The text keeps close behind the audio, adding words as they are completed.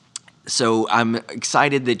So I'm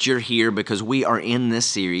excited that you're here because we are in this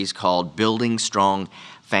series called Building Strong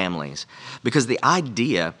Families. Because the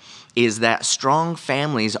idea is that strong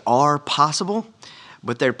families are possible,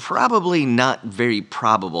 but they're probably not very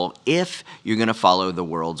probable if you're going to follow the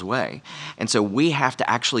world's way. And so we have to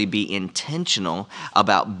actually be intentional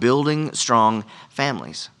about building strong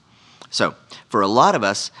families. So for a lot of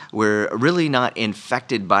us, we're really not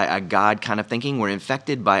infected by a God kind of thinking. We're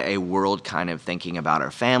infected by a world kind of thinking about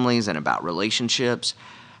our families and about relationships.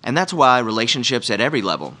 And that's why relationships at every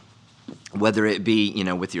level, whether it be,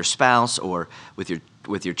 with your spouse or with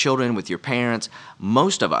your children, with your parents,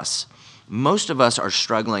 most of us are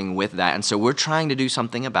struggling with that. And so we're trying to do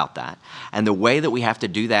something about that. And the way that we have to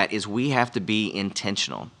do that is we have to be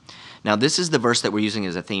intentional. Now, this is the verse that we're using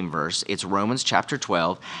as a theme verse. It's Romans chapter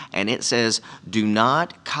 12, and it says, "Do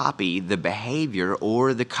not copy the behavior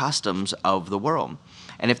or the customs of the world."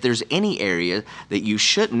 And if there's any area that you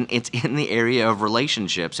shouldn't, it's in the area of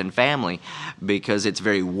relationships and family, because it's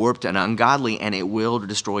very warped and ungodly, and it will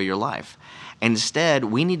destroy your life. Instead,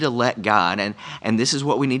 we need to let God, and this is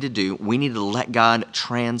what we need to do, we need to let God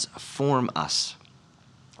transform us.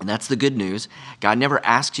 And that's the good news. God never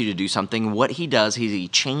asks you to do something. What he does, he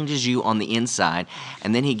changes you on the inside,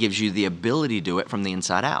 and then he gives you the ability to do it from the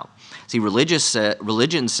inside out. See,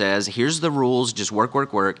 religion says, here's the rules, just work.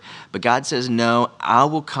 But God says, no, I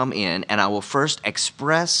will come in and I will first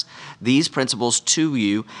express these principles to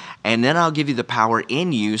you, and then I'll give you the power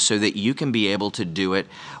in you so that you can be able to do it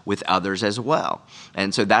with others as well.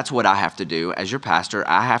 And so that's what I have to do as your pastor.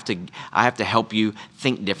 I have to help you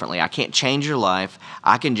think differently. I can't change your life.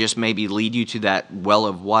 I can just maybe lead you to that well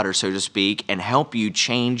of water, so to speak, and help you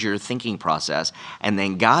change your thinking process. And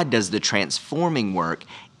then God does the transforming work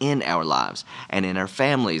in our lives and in our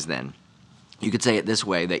families then. You could say it this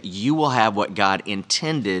way, that you will have what God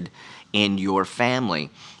intended in your family,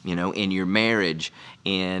 in your marriage,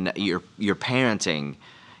 in your parenting,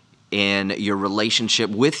 in your relationship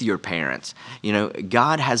with your parents.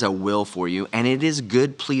 God has a will for you, and it is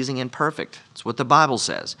good, pleasing, and perfect. It's what the Bible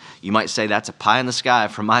says. You might say that's a pie in the sky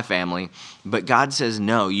for my family, but God says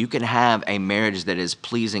no, you can have a marriage that is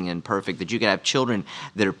pleasing and perfect, that you can have children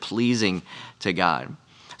that are pleasing to God.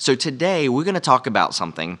 So today, we're going to talk about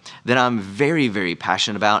something that I'm very, very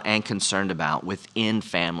passionate about and concerned about within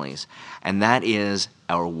families, and that is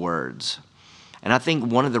our words. And I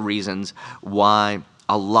think one of the reasons why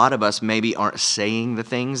a lot of us maybe aren't saying the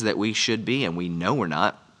things that we should be, and we know we're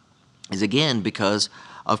not, is again because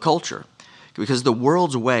of culture. Because the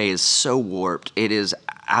world's way is so warped, it is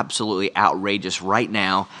absolutely outrageous right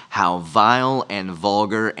now how vile and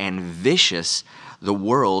vulgar and vicious the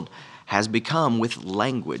world has become with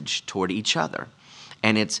language toward each other.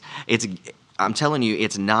 And I'm telling you,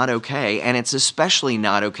 it's not okay, and it's especially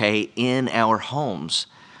not okay in our homes.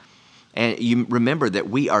 And you remember that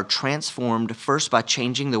we are transformed first by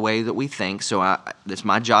changing the way that we think. So it's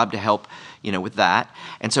my job to help, with that.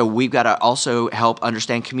 And so we've got to also help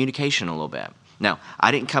understand communication a little bit. Now,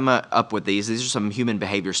 I didn't come up with these. These are some human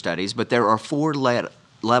behavior studies, but there are 4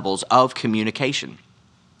 levels of communication.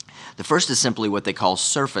 The first is simply what they call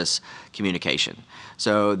surface communication.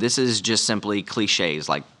 So this is just simply cliches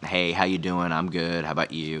like, hey, how you doing? I'm good. How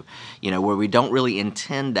about you? Where we don't really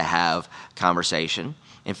intend to have conversation.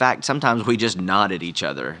 In fact, sometimes we just nod at each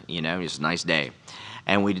other, just a nice day,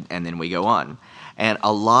 and then we go on. And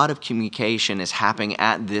a lot of communication is happening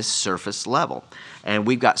at this surface level. And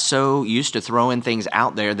we've got so used to throwing things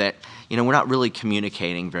out there that, we're not really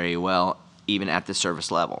communicating very well, even at the surface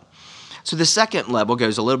level. So the second level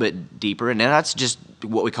goes a little bit deeper, and that's just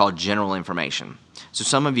what we call general information. So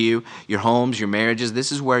some of you, your homes, your marriages,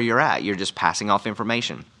 this is where you're at. You're just passing off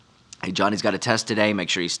information. Hey, Johnny's got a test today, make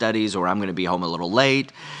sure he studies, or I'm going to be home a little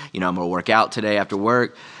late. I'm going to work out today after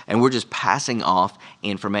work. And we're just passing off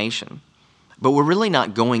information. But we're really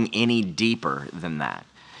not going any deeper than that.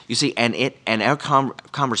 You see, and our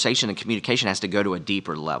conversation and communication has to go to a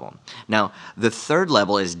deeper level. Now, the third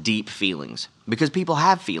level is deep feelings, because people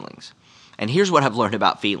have feelings. And here's what I've learned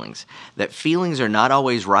about feelings, that feelings are not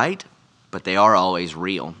always right, but they are always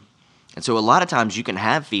real. And so a lot of times you can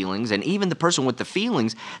have feelings, and even the person with the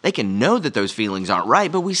feelings, they can know that those feelings aren't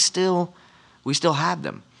right, but we still have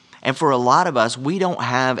them. And for a lot of us, we don't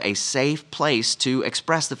have a safe place to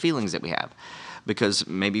express the feelings that we have, because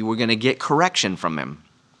maybe we're going to get correction from them.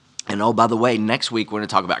 And oh, by the way, next week we're going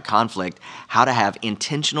to talk about conflict, how to have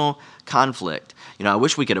intentional conflict. I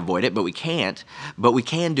wish we could avoid it, but we can't. But we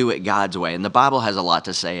can do it God's way, and the Bible has a lot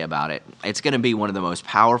to say about it. It's going to be one of the most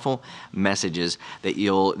powerful messages that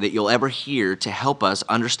you'll ever hear to help us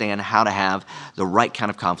understand how to have the right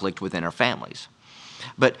kind of conflict within our families.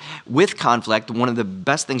 But with conflict, one of the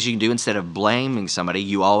best things you can do, instead of blaming somebody,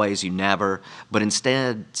 you always, you never, but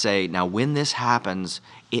instead say, now when this happens,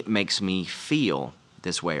 it makes me feel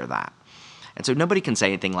this way or that. And so nobody can say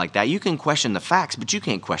anything like that. You can question the facts, but you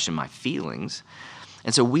can't question my feelings.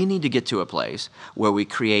 And so we need to get to a place where we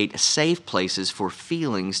create safe places for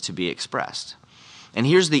feelings to be expressed. And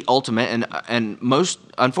here's the ultimate, and most,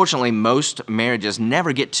 unfortunately, most marriages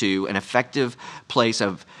never get to an effective place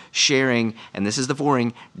of sharing, and this is the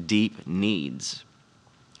boring, deep needs.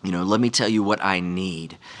 Let me tell you what I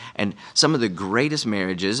need. And some of the greatest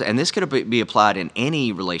marriages, and this could be applied in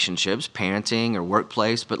any relationships, parenting or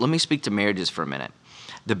workplace, but let me speak to marriages for a minute.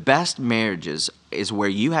 The best marriages is where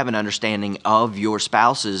you have an understanding of your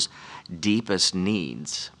spouse's deepest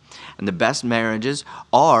needs. And the best marriages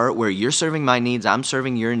are where you're serving my needs, I'm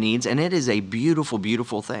serving your needs, and it is a beautiful,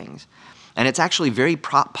 beautiful thing. And it's actually very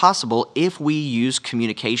possible if we use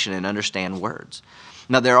communication and understand words.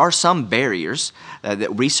 Now, there are some barriers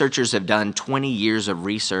that researchers have done 20 years of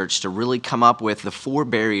research to really come up with the 4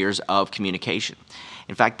 barriers of communication.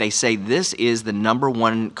 In fact, they say this is the number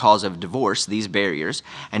one cause of divorce, these barriers,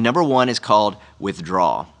 and number one is called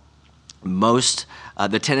withdrawal.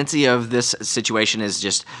 The tendency of this situation is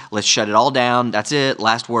just, let's shut it all down. That's it.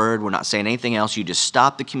 Last word. We're not saying anything else. You just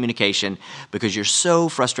stop the communication because you're so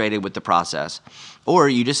frustrated with the process, or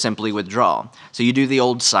you just simply withdraw. So you do the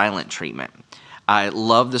old silent treatment. I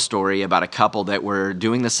love the story about a couple that were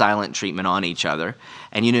doing the silent treatment on each other,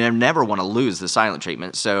 and you never want to lose the silent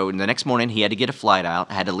treatment. So the next morning, he had to get a flight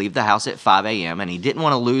out, had to leave the house at 5 a.m., and he didn't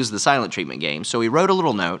want to lose the silent treatment game. So he wrote a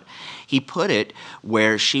little note. He put it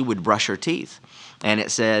where she would brush her teeth. And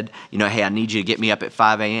it said, hey, I need you to get me up at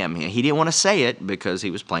 5 a.m. He didn't want to say it because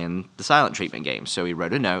he was playing the silent treatment game. So he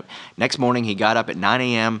wrote a note. Next morning, he got up at 9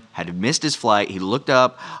 a.m., had missed his flight. He looked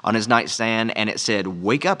up on his nightstand, and it said,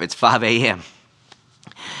 wake up, it's 5 a.m.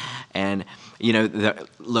 And,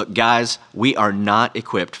 look, guys, we are not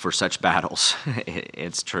equipped for such battles.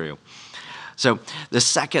 It's true. So the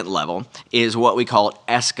second level is what we call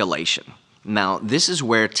escalation. Now, this is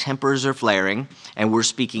where tempers are flaring and we're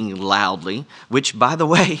speaking loudly, which, by the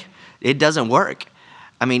way, it doesn't work.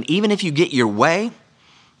 I mean, even if you get your way,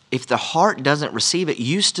 if the heart doesn't receive it,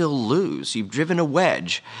 you still lose. You've driven a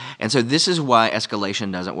wedge. And so this is why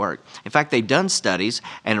escalation doesn't work. In fact, they've done studies,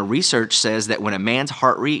 and research says that when a man's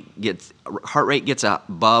heart rate gets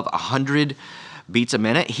above 100 beats a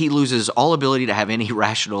minute, he loses all ability to have any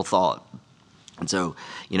rational thought. And so,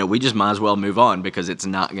 we just might as well move on because it's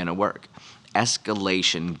not going to work.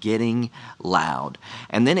 Escalation, getting loud.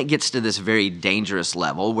 And then it gets to this very dangerous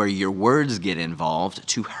level where your words get involved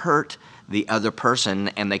to hurt the other person,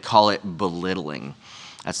 and they call it belittling.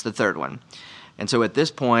 That's the third one. And so at this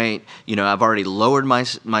point, I've already lowered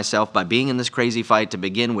myself by being in this crazy fight to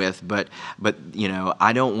begin with, but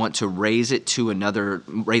I don't want to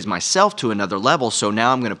raise myself to another level, so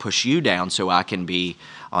now I'm going to push you down so I can be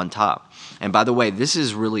on top. And by the way, this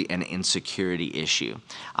is really an insecurity issue.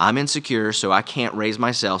 I'm insecure, so I can't raise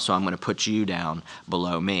myself, so I'm going to put you down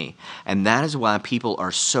below me. And that is why people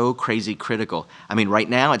are so crazy critical. I mean, right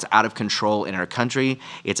now, it's out of control in our country.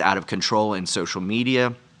 It's out of control in social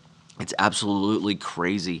media. It's absolutely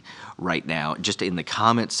crazy right now. Just in the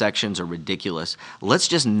comment sections are ridiculous. Let's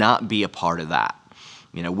just not be a part of that.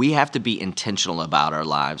 We have to be intentional about our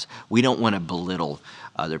lives. We don't want to belittle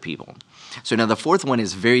other people. So now the fourth one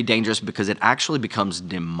is very dangerous because it actually becomes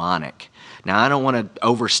demonic. Now, I don't want to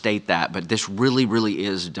overstate that, but this really, really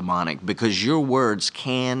is demonic because your words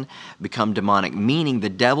can become demonic, meaning the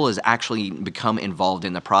devil has actually become involved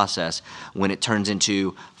in the process when it turns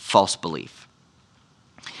into false belief.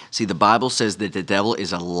 See, the Bible says that the devil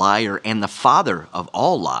is a liar and the father of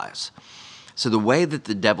all lies. So the way that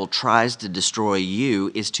the devil tries to destroy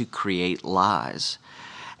you is to create lies.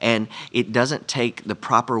 And it doesn't take the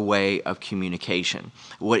proper way of communication.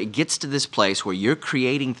 It gets to this place where you're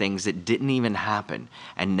creating things that didn't even happen,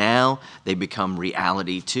 and now they become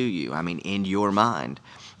reality to you, in your mind,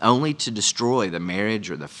 only to destroy the marriage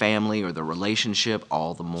or the family or the relationship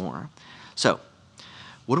all the more. So,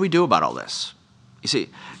 what do we do about all this? You see,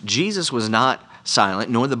 Jesus was not silent,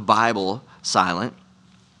 nor the Bible silent.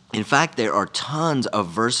 In fact, there are tons of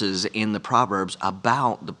verses in the Proverbs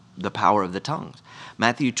about the power of the tongue.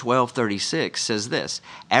 Matthew 12:36 says this,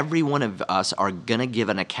 every one of us are going to give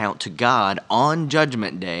an account to God on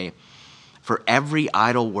Judgment Day for every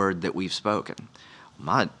idle word that we've spoken.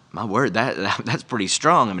 My word, that's pretty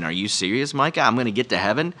strong. Are you serious, Micah? I'm going to get to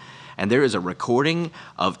heaven and there is a recording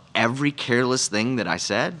of every careless thing that I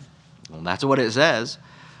said? Well, that's what it says.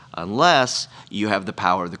 unless you have the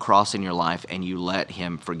power of the cross in your life and you let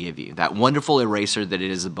him forgive you. That wonderful eraser that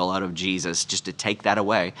it is the blood of Jesus, just to take that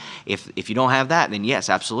away. If you don't have that, then yes,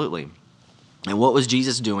 absolutely. And what was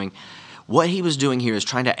Jesus doing? What he was doing here is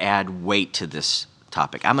trying to add weight to this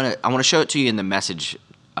topic. I want to show it to you in the Message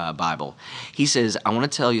Bible. He says, I want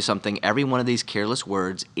to tell you something. Every one of these careless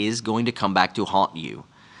words is going to come back to haunt you.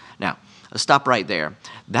 Now, let's stop right there.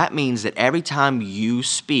 That means that every time you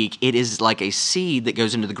speak, it is like a seed that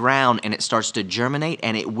goes into the ground and it starts to germinate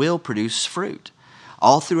and it will produce fruit.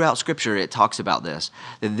 All throughout Scripture, it talks about this,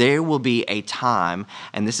 that there will be a time,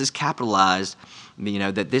 and this is capitalized,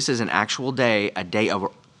 that this is an actual day, a day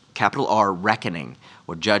of capital R, reckoning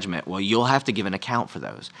or judgment. Well, you'll have to give an account for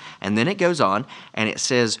those. And then it goes on and it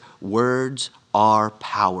says, words are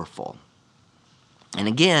powerful. And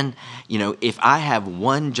again, if I have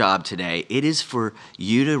one job today, it is for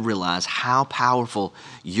you to realize how powerful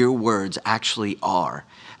your words actually are,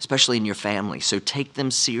 especially in your family. So take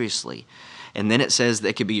them seriously. And then it says that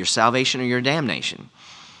it could be your salvation or your damnation.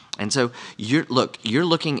 And so you're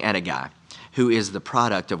looking at a guy who is the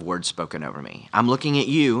product of words spoken over me. I'm looking at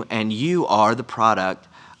you, and you are the product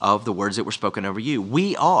of the words that were spoken over you.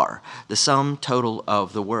 We are the sum total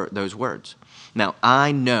of those words. Now,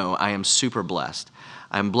 I know I am super blessed.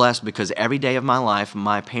 I'm blessed because every day of my life,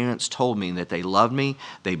 my parents told me that they loved me,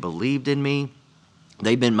 they believed in me.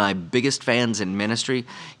 They've been my biggest fans in ministry,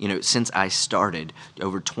 since I started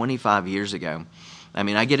over 25 years ago. I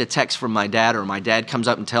mean, I get a text from my dad, or my dad comes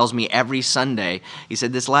up and tells me every Sunday, he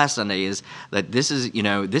said this last Sunday, is that this is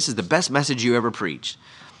the best message you ever preached.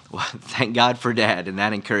 Well, thank God for Dad and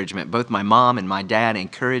that encouragement. Both my mom and my dad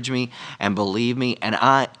encourage me and believe me, and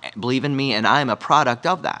I believe in me, and I am a product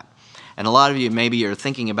of that. And a lot of you maybe are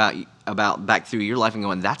thinking about back through your life and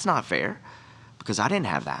going, that's not fair, because I didn't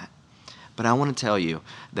have that. But I want to tell you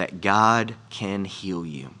that God can heal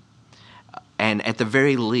you. And at the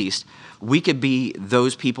very least, we could be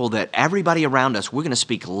those people that everybody around us, we're going to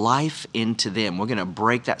speak life into them. We're going to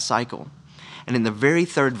break that cycle. And in the very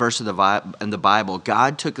third verse of the Bible,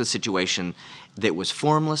 God took the situation that was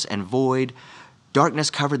formless and void.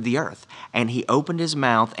 Darkness covered the earth. And he opened his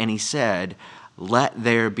mouth and he said, let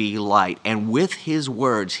there be light. And with his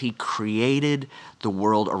words, he created the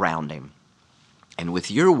world around him. And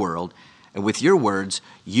with your words,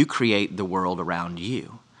 you create the world around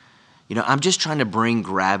you. I'm just trying to bring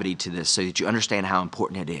gravity to this so that you understand how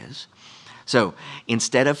important it is. So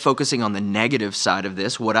instead of focusing on the negative side of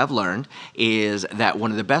this, what I've learned is that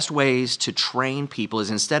one of the best ways to train people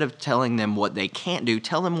is, instead of telling them what they can't do,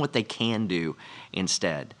 tell them what they can do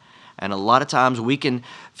instead. And a lot of times we can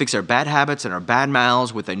fix our bad habits and our bad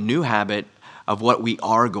mouths with a new habit of what we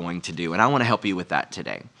are going to do. And I want to help you with that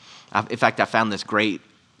today. In fact, I found this great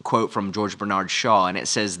quote from George Bernard Shaw, and it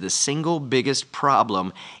says, the single biggest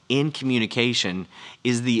problem in communication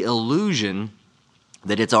is the illusion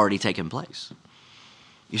that it's already taken place.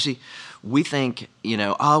 You see, we think,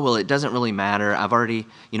 it doesn't really matter. I've already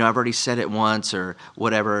said it once or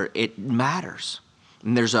whatever. It matters.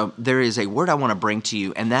 And there is a word I want to bring to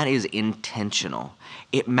you, and that is intentional.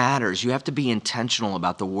 It matters. You have to be intentional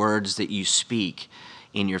about the words that you speak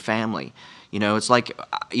in your family. It's like,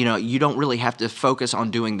 you don't really have to focus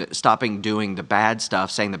on stopping doing the bad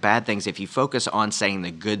stuff, saying the bad things, if you focus on saying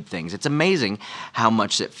the good things. It's amazing how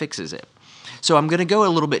much it fixes it. So I'm going to go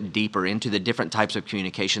a little bit deeper into the different types of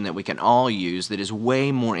communication that we can all use that is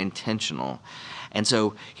way more intentional. And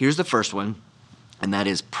so here's the first one, and that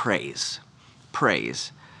is praise.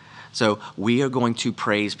 Praise. So we are going to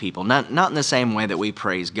praise people, not in the same way that we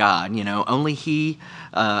praise God. Only He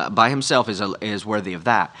by Himself is worthy of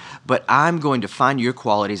that. But I'm going to find your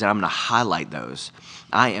qualities, and I'm going to highlight those.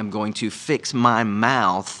 I am going to fix my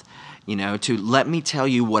mouth, to let me tell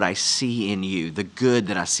you what I see in you, the good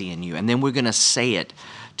that I see in you, and then we're going to say it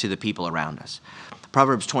to the people around us.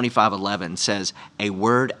 Proverbs 25:11 says, "A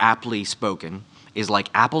word aptly spoken is like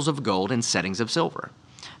apples of gold in settings of silver."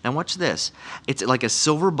 Now watch this. It's like a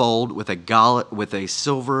silver bowl with a gold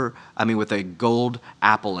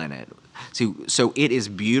apple in it. So it is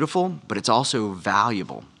beautiful, but it's also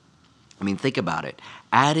valuable. Think about it.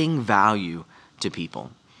 Adding value to people.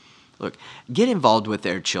 Look, get involved with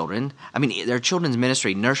their children. Their children's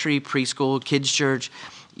ministry, nursery, preschool, kids' church.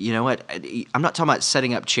 You know what? I'm not talking about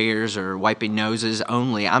setting up chairs or wiping noses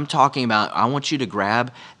only. I'm talking about, I want you to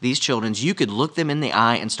grab these children. You could look them in the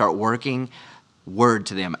eye and start working word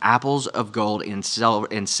to them, apples of gold in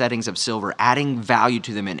settings of silver, adding value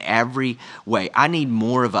to them in every way. I need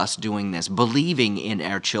more of us doing this, believing in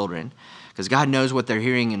our children, because God knows what they're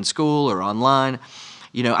hearing in school or online.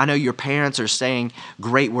 I know your parents are saying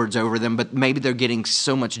great words over them, but maybe they're getting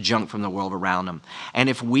so much junk from the world around them. And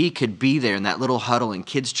if we could be there in that little huddle in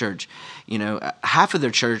kids' church, half of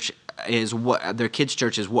their church is what their kids'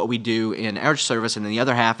 church is what we do in our service, and then the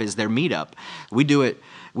other half is their meetup. We do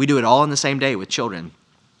it all in the same day with children.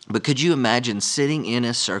 But could you imagine sitting in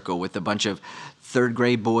a circle with a bunch of third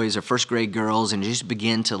grade boys or first grade girls and just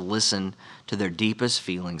begin to listen to their deepest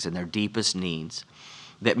feelings and their deepest needs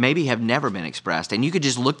that maybe have never been expressed? And you could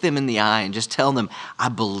just look them in the eye and just tell them, I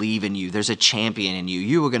believe in you. There's a champion in you.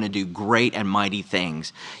 You are going to do great and mighty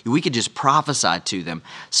things. We could just prophesy to them,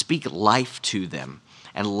 speak life to them,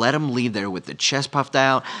 and let them leave there with the chest puffed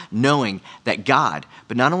out, knowing that God,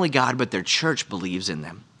 but not only God, but their church believes in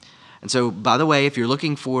them. And so, by the way, if you're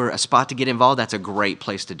looking for a spot to get involved, that's a great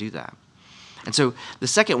place to do that. And so the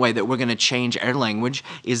second way that we're going to change our language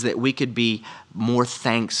is that we could be more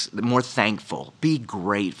thankful, be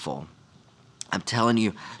grateful. I'm telling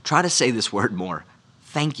you, try to say this word more.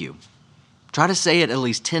 Thank you. Try to say it at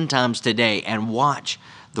least 10 times today and watch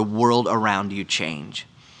the world around you change.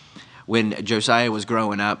 When Josiah was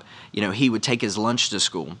growing up, he would take his lunch to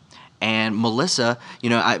school. And Melissa,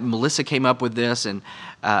 Melissa came up with this, and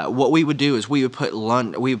what we would do is we would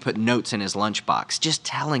put notes in his lunchbox, just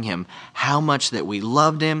telling him how much that we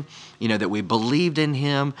loved him, that we believed in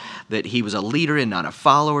him, that he was a leader and not a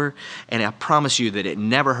follower. And I promise you that it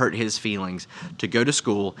never hurt his feelings to go to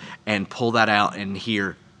school and pull that out and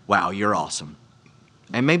hear, wow, you're awesome.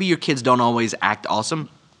 And maybe your kids don't always act awesome,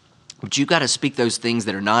 but you got to speak those things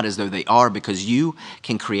that are not as though they are, because you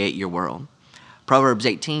can create your world. Proverbs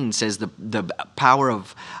 18 says the power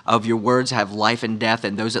of your words have life and death,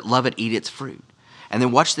 and those that love it eat its fruit. And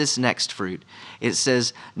then watch this next fruit. It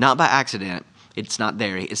says, not by accident, it's not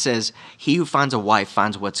there. It says, he who finds a wife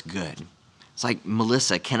finds what's good. It's like,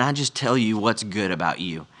 Melissa, can I just tell you what's good about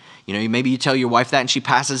you? Maybe you tell your wife that and she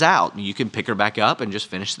passes out. You can pick her back up and just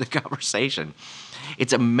finish the conversation.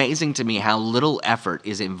 It's amazing to me how little effort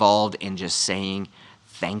is involved in just saying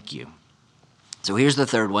thank you. So here's the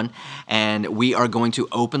third one, and we are going to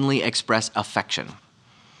openly express affection.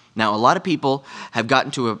 Now, a lot of people have gotten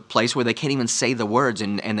to a place where they can't even say the words,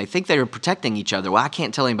 and they think they're protecting each other. Well, I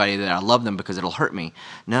can't tell anybody that I love them because it'll hurt me.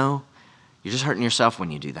 No, you're just hurting yourself when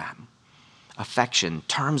you do that. Affection,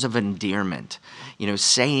 terms of endearment,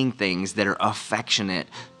 saying things that are affectionate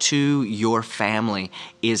to your family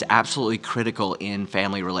is absolutely critical in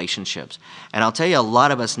family relationships. And I'll tell you, a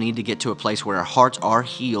lot of us need to get to a place where our hearts are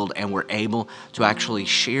healed and we're able to actually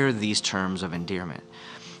share these terms of endearment.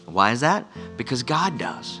 Why is that? Because God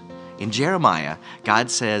does. In Jeremiah,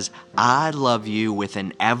 God says, I love you with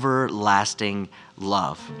an everlasting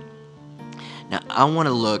love. Now, I want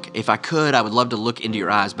to look, if I could, I would love to look into your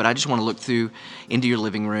eyes, but I just want to look through into your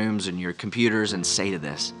living rooms and your computers and say to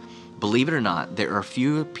this, believe it or not, there are a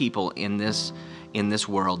few people in this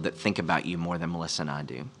world that think about you more than Melissa and I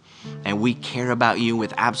do. And we care about you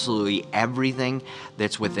with absolutely everything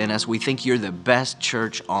that's within us. We think you're the best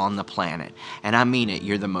church on the planet. And I mean it.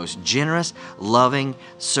 You're the most generous, loving,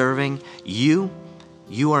 serving. You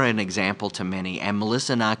are an example to many, and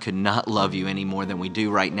Melissa and I could not love you any more than we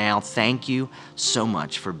do right now. Thank you so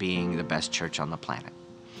much for being the best church on the planet.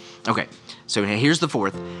 Okay, so here's the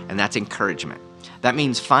fourth, and that's encouragement. That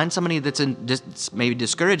means find somebody that's maybe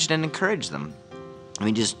discouraged and encourage them.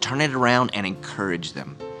 Just turn it around and encourage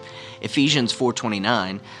them. Ephesians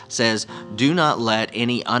 4:29 says, do not let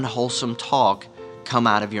any unwholesome talk come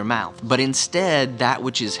out of your mouth, but instead that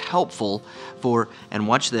which is helpful for, and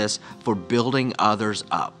watch this, for building others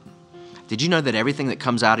up. Did you know that everything that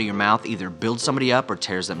comes out of your mouth either builds somebody up or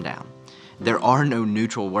tears them down? There are no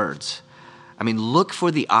neutral words. Look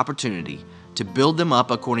for the opportunity to build them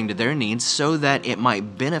up according to their needs so that it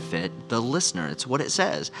might benefit the listener. It's what it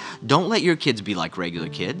says. Don't let your kids be like regular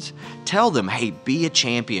kids. Tell them, hey, be a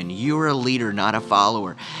champion. You're a leader, not a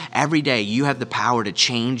follower. Every day you have the power to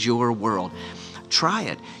change your world. Try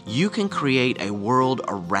it. You can create a world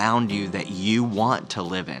around you that you want to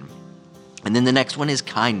live in. And then the next one is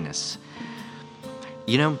kindness.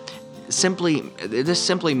 This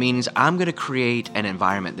simply means I'm going to create an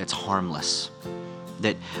environment that's harmless,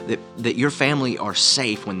 that your family are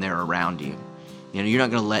safe when they're around you. You're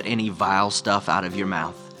not going to let any vile stuff out of your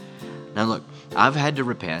mouth. Now look, I've had to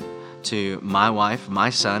repent to my wife, my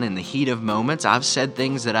son, in the heat of moments. I've said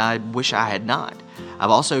things that I wish I had not. I've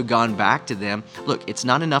also gone back to them. Look, it's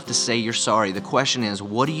not enough to say you're sorry. The question is,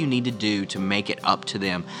 what do you need to do to make it up to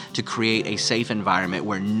them, to create a safe environment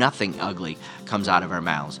where nothing ugly comes out of our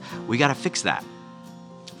mouths? We got to fix that.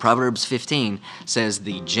 Proverbs 15 says,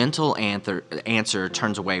 the gentle answer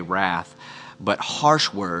turns away wrath, but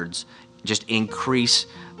harsh words just increase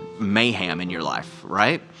mayhem in your life,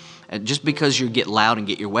 right? Just because you get loud and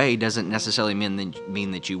get your way doesn't necessarily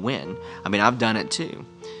mean that you win. I mean, I've done it too.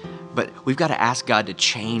 But we've got to ask God to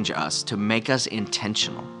change us, to make us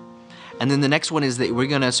intentional. And then the next one is that we're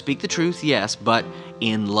going to speak the truth, yes, but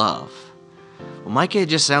in love. Well, Micah, it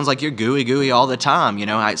just sounds like you're gooey all the time.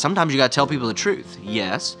 Sometimes you got to tell people the truth,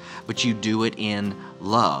 yes, but you do it in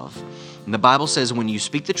love. And the Bible says when you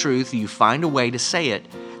speak the truth, you find a way to say it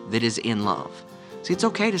that is in love. See, it's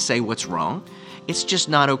okay to say what's wrong. It's just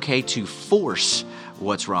not okay to force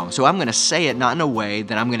what's wrong. So I'm going to say it not in a way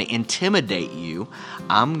that I'm going to intimidate you.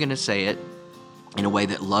 I'm going to say it in a way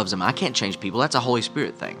that loves them. I can't change people. That's a Holy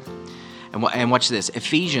Spirit thing. And watch this.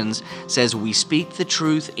 Ephesians says we speak the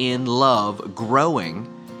truth in love, growing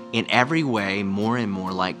in every way more and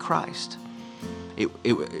more like Christ.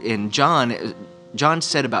 In John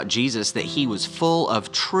said about Jesus that he was full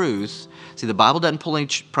of truth. See, the Bible doesn't pull any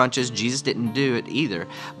punches. Jesus didn't do it either.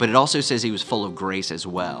 But it also says he was full of grace as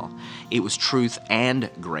well. It was truth and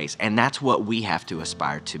grace. And that's what we have to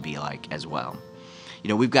aspire to be like as well.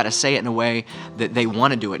 We've got to say it in a way that they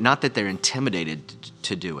want to do it, not that they're intimidated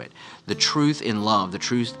to do it. The truth in love, the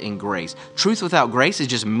truth in grace. Truth without grace is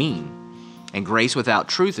just mean. And grace without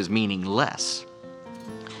truth is meaningless.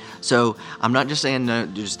 So I'm not just saying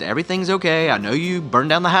just everything's okay. I know you burned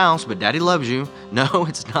down the house, but Daddy loves you. No,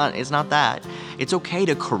 it's not. It's not that. It's okay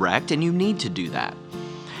to correct, and you need to do that.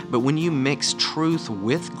 But when you mix truth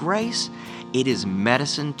with grace, it is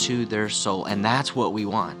medicine to their soul, and that's what we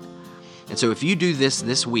want. And so if you do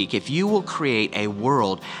this week, if you will create a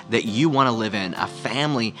world that you want to live in, a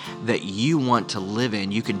family that you want to live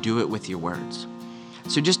in, you can do it with your words.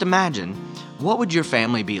 So just imagine, what would your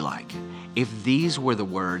family be like if these were the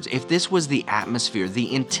words, if this was the atmosphere,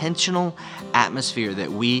 the intentional atmosphere that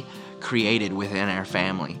we created within our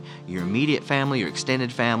family, your immediate family, your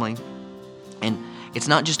extended family. And it's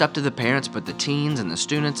not just up to the parents, but the teens and the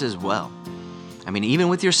students as well. I mean, even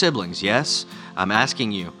with your siblings, yes, I'm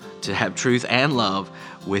asking you to have truth and love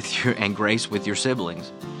and grace with your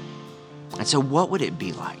siblings. And so what would it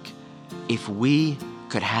be like if we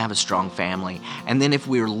could have a strong family? And then if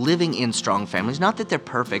we are living in strong families, not that they're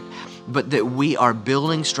perfect, but that we are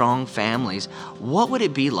building strong families, what would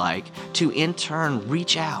it be like to in turn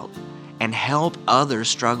reach out and help other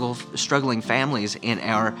struggling families in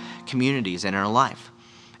our communities, in our life?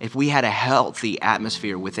 If we had a healthy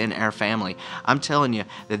atmosphere within our family, I'm telling you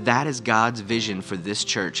that is God's vision for this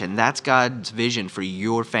church, and that's God's vision for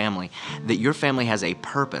your family, that your family has a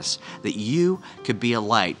purpose, that you could be a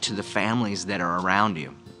light to the families that are around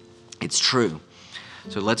you. It's true.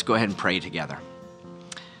 So let's go ahead and pray together.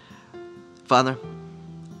 Father,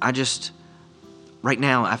 right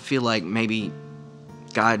now I feel like maybe,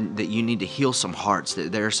 God, that you need to heal some hearts,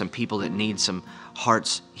 that there are some people that need some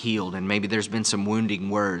hearts healed, and maybe there's been some wounding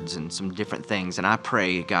words and some different things. And I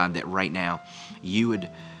pray, God, that right now you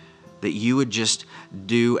would just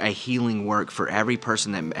do a healing work for every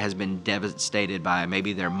person that has been devastated by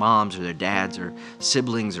maybe their moms or their dads or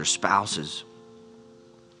siblings or spouses,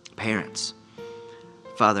 parents.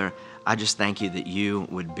 Father, I just thank you that you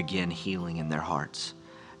would begin healing in their hearts.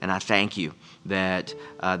 And I thank you that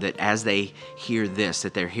as they hear this,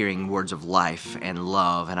 that they're hearing words of life and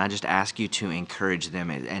love. And I just ask you to encourage them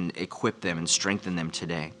and equip them and strengthen them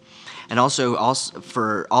today. And also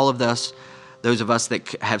for all of us, those of us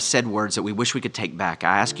that have said words that we wish we could take back,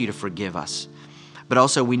 I ask you to forgive us. But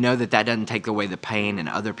also we know that doesn't take away the pain in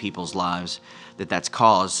other people's lives that's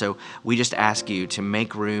caused. So we just ask you to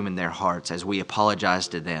make room in their hearts as we apologize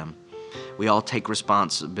to them. We all take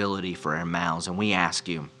responsibility for our mouths, and we ask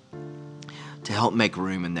you to help make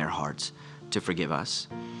room in their hearts to forgive us.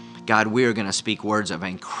 God, we are going to speak words of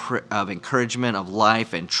encouragement, of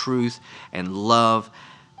life and truth and love.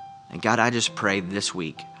 And God, I just pray this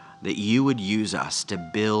week that you would use us to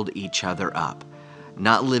build each other up,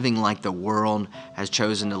 not living like the world has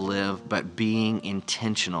chosen to live, but being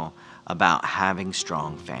intentional about having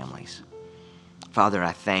strong families. Father,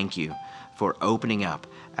 I thank you for opening up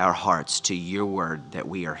our hearts to your word, that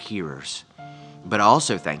we are hearers. But I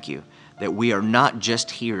also thank you that we are not just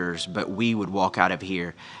hearers, but we would walk out of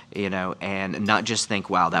here, and not just think,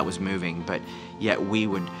 wow, that was moving, but yet we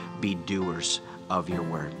would be doers of your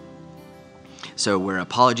word. So where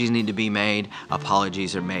apologies need to be made,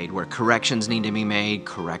 apologies are made. Where corrections need to be made,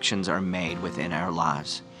 corrections are made within our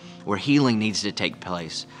lives. Where healing needs to take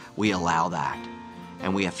place, we allow that.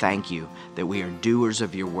 And we thank you that we are doers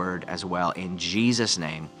of your word as well. In Jesus'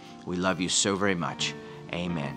 name, we love you so very much. Amen.